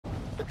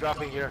They're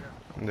dropping here.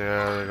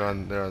 Yeah, they're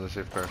on the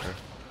safe cracker.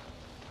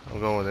 I'm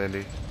going with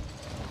Andy.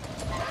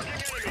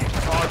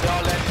 Oh, they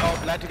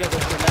all land together.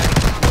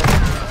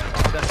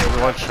 That's There's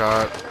one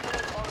shot.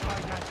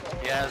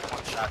 Yeah, there's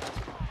one shot.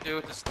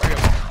 Dude, there's 3 of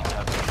them.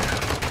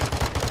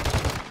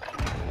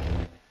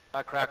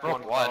 I cracked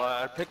broke one. one.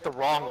 I picked the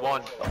wrong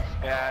one.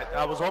 Yeah,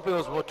 I was hoping it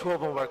was 2 of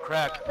them were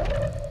cracked.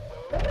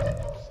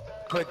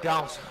 Quick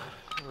downs.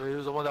 He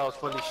was the one that was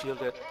fully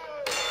shielded.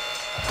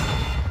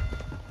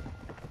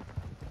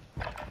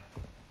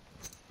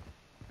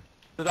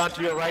 So down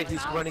to your right,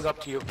 he's running up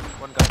to you.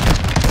 One guy.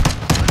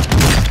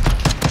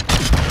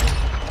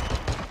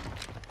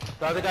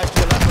 The other guy to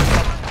your left running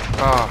up.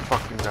 Ah,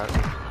 fucking got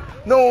me.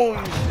 No!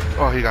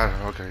 Oh, he got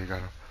him. Okay, he got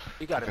him.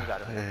 You got him,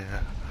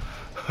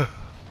 Yeah.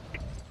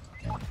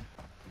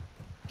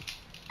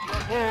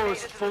 Oh,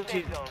 it's full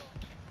team.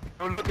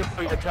 I'm looking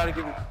for you. I'm trying to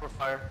give you for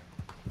fire.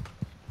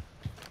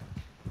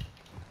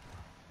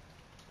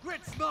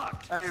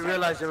 I didn't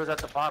realize it was at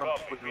the bottom.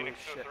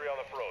 Shit.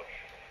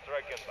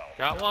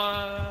 Got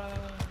one.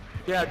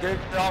 Yeah, they're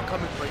all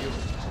coming for you.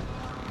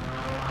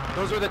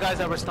 Those were the guys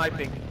that were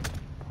sniping.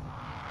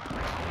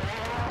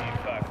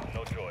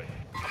 No choice.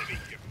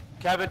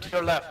 Cabin to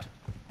your left.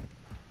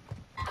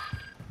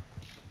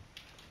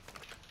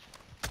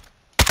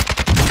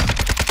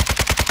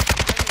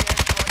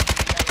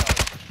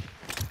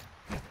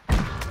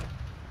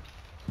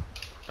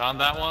 Found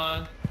that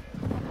one.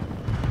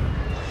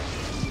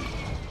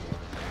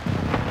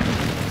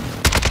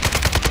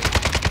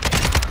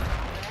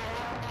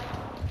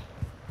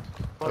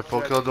 I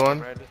full killed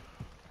one.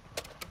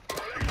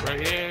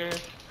 Right here.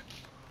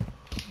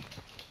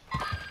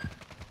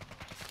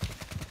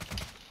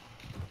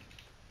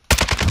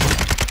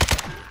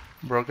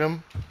 Broke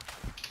him.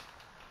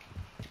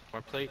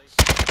 More plates.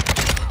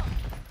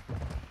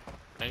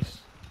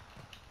 Nice.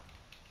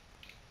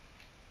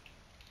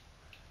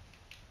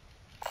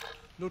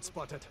 Loot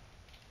spotted.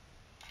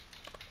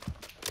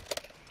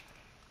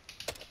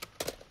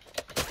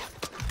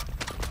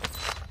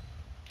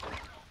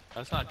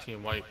 That's not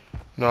team white.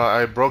 No,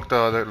 I broke the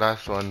other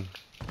last one.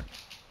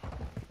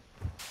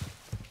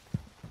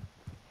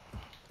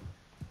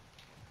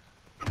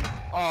 Oh,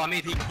 I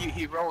mean,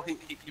 he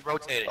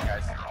rotated,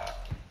 guys.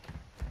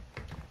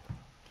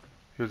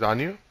 He was on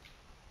you?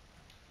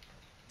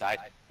 Died.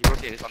 He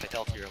rotated on the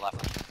hill to your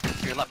left.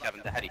 To your left,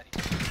 Kevin, the heady.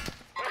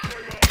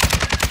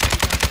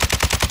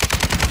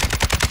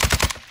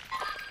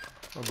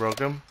 I broke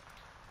him.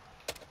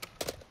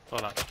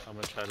 Hold on. I'm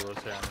gonna try to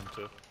rotate on him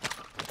too.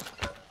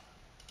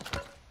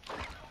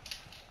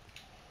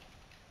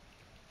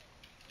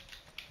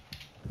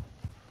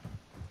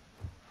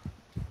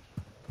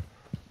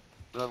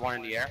 The one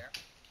in the air.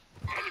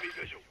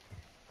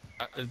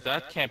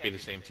 That can't be the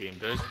same team.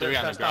 There's 3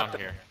 on the ground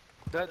here.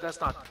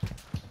 That's not.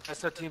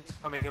 That's the team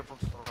coming in from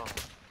Storm.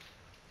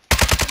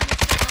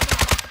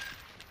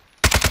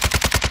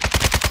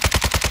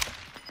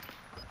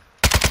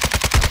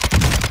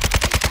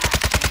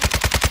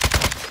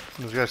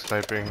 This guy's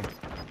sniping.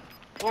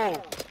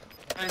 Whoa!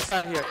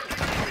 Inside here.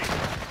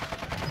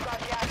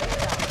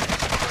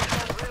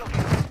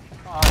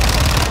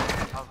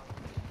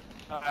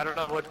 I don't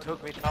know what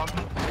took me down.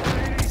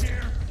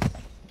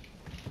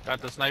 Got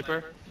the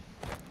sniper.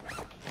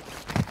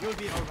 You'll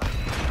be alright.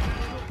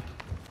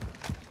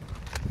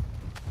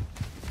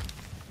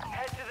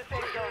 Head to the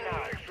safe zone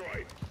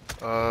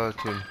now.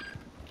 Team.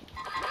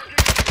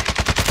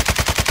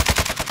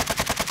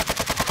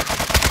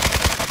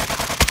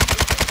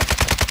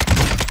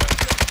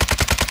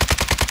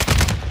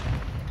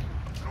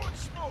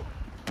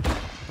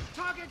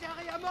 Target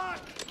area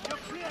marked! You're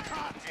clear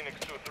hot! Phoenix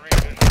 2-3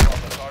 visual on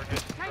the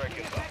target.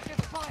 Taking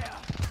effective fire!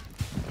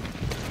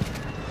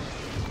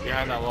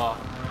 Behind that wall.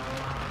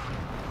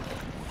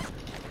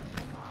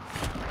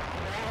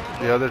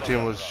 The other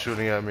team was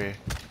shooting at me.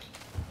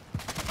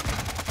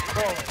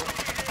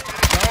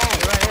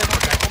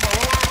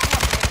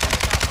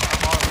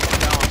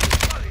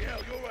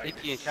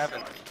 Nicky and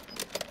Kevin.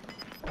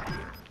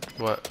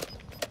 What?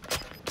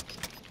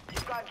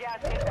 You've got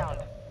gas inbound.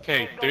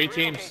 Okay, 3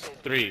 teams,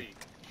 3.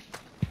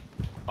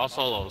 All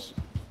solos.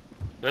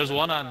 There's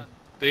one on.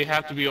 They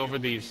have to be over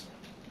these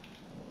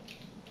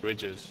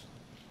bridges.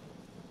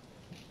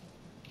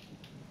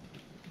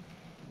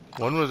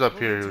 One was up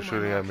here, he was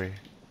shooting at me.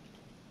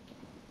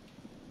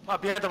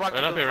 Behind the rock.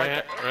 Right up here,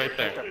 right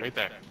there, right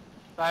there.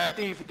 I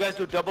think if you guys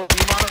do double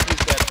beam on him,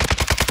 he's dead.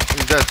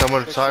 He's dead,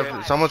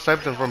 someone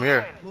sniped him from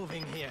here.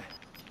 Moving here.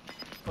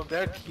 From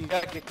there, you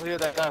gotta get clear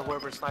that guy,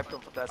 whoever sniped him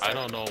from that side. I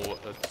don't know where.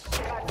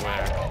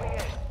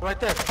 Right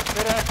there.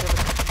 Straight ahead.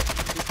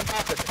 He's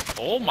sniping.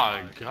 Oh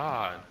my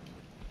god.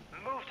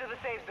 Move to the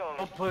safe zone.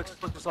 Don't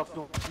put yourself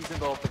to him. He's in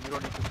the open. You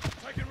don't need to.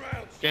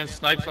 Getting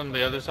sniped from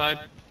the other side.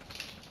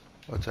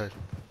 What side?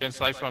 Getting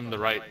sniped from the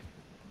right.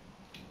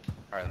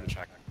 Alright, let me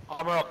check.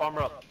 Armor up,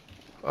 armor up.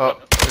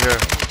 Oh, here.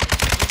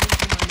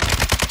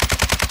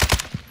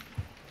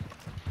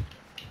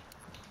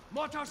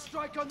 Mortar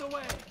strike on the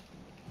way!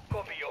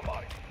 Copy your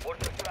mark.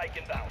 Mortar strike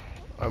inbound.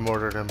 I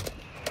mortared him.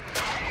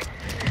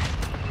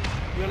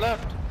 Your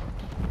left.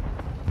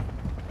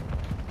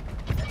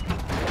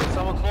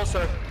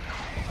 closer.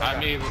 I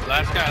mean,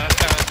 last guy.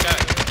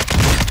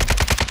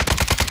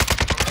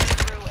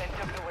 Through and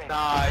took the win.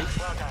 Nice.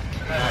 Well done.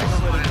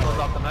 Nice. Really close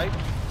out the night.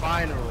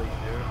 Finally, dude.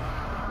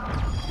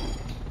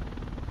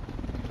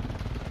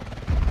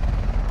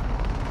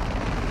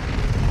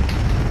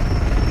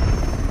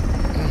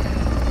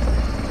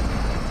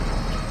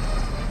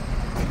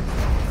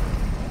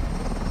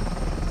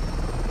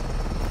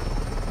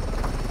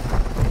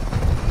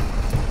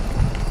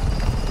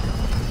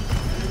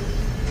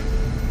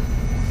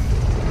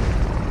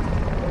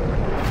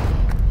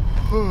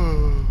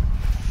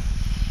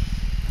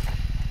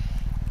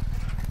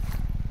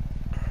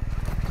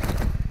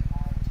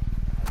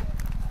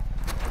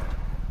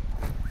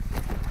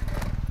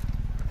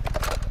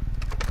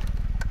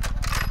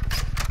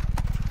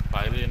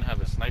 But I didn't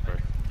have a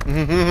sniper.